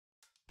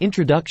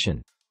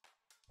Introduction.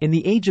 In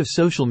the age of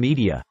social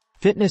media,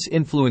 fitness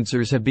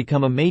influencers have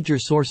become a major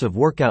source of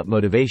workout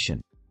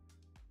motivation.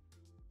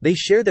 They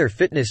share their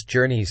fitness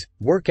journeys,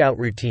 workout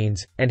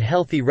routines, and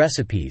healthy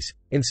recipes,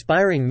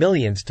 inspiring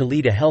millions to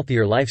lead a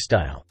healthier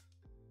lifestyle.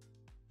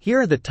 Here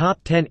are the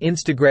top 10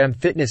 Instagram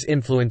fitness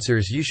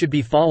influencers you should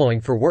be following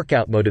for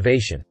workout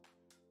motivation.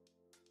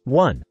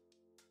 1.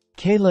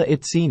 Kayla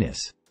Itsines.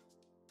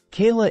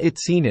 Kayla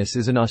Itsines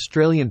is an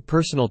Australian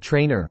personal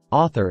trainer,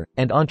 author,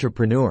 and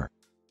entrepreneur.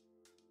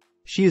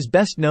 She is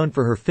best known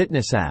for her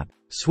fitness app,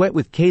 Sweat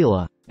with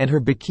Kayla, and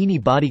her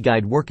Bikini Body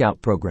Guide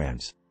workout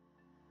programs.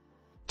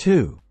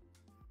 2.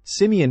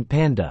 Simeon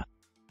Panda.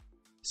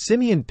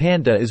 Simeon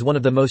Panda is one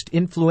of the most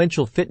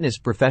influential fitness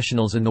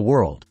professionals in the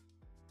world.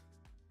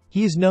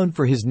 He is known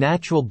for his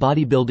natural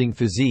bodybuilding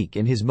physique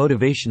and his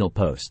motivational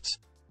posts.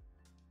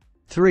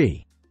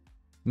 3.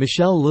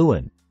 Michelle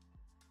Lewin.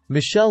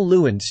 Michelle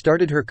Lewin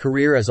started her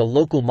career as a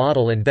local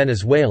model in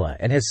Venezuela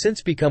and has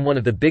since become one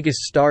of the biggest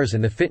stars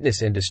in the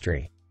fitness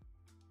industry.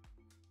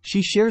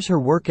 She shares her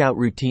workout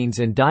routines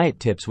and diet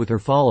tips with her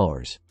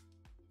followers.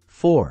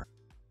 4.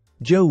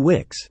 Joe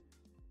Wicks.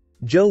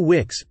 Joe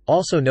Wicks,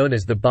 also known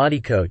as the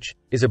Body Coach,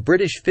 is a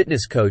British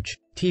fitness coach,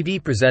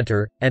 TV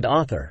presenter, and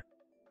author.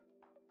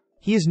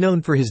 He is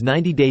known for his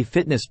 90-day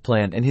fitness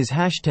plan and his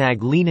hashtag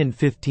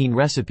 #LeanIn15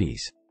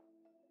 recipes.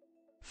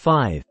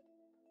 5.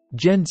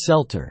 Jen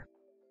Selter.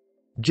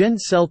 Jen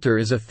Selter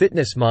is a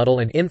fitness model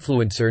and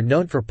influencer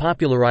known for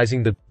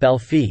popularizing the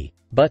Belfie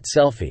butt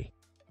selfie.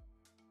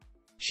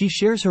 She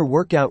shares her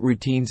workout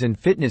routines and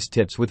fitness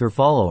tips with her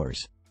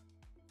followers.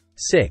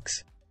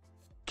 6.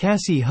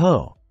 Cassie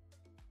Ho.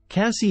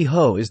 Cassie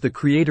Ho is the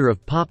creator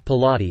of Pop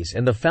Pilates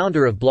and the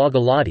founder of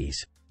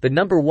Blogilates, the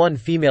 #1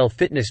 female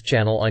fitness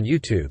channel on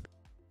YouTube.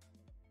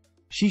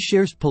 She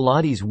shares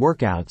Pilates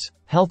workouts,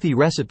 healthy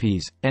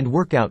recipes, and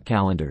workout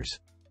calendars.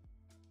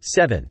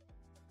 7.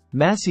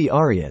 Massey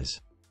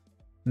Arias.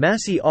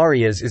 Massey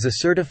Arias is a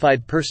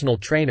certified personal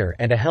trainer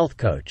and a health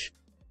coach.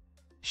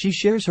 She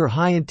shares her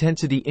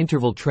high-intensity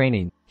interval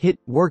training, HIIT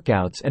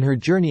workouts and her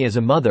journey as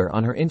a mother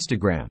on her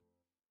Instagram.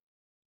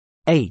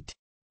 8.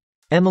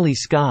 Emily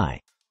Skye.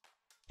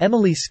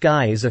 Emily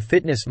Skye is a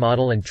fitness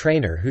model and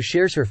trainer who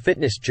shares her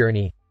fitness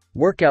journey,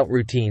 workout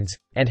routines,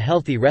 and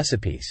healthy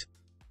recipes.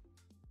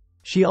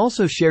 She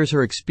also shares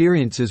her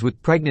experiences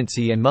with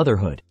pregnancy and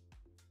motherhood.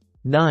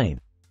 9.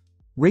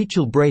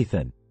 Rachel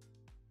Brathen.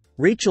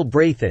 Rachel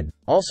Brathen,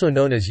 also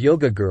known as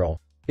Yoga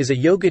Girl, is a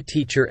yoga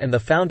teacher and the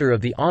founder of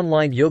the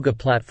online yoga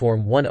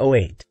platform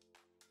 108.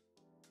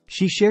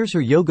 She shares her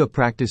yoga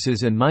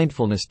practices and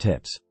mindfulness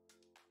tips.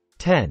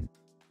 10.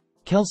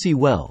 Kelsey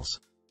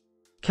Wells.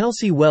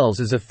 Kelsey Wells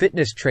is a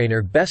fitness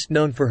trainer best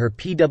known for her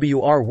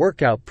PWR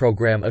workout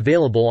program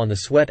available on the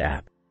Sweat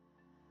app.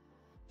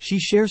 She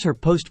shares her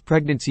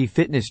post-pregnancy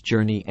fitness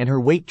journey and her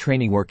weight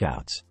training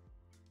workouts.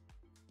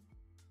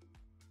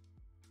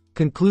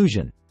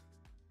 Conclusion.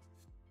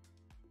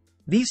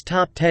 These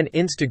top 10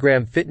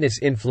 Instagram fitness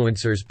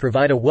influencers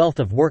provide a wealth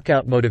of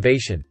workout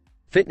motivation,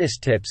 fitness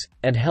tips,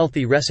 and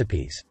healthy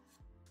recipes.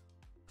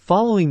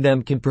 Following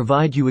them can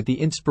provide you with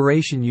the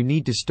inspiration you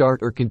need to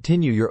start or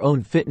continue your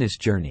own fitness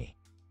journey.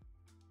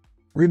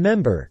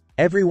 Remember,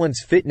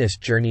 everyone's fitness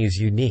journey is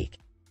unique,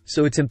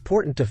 so it's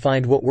important to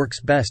find what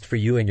works best for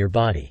you and your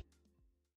body.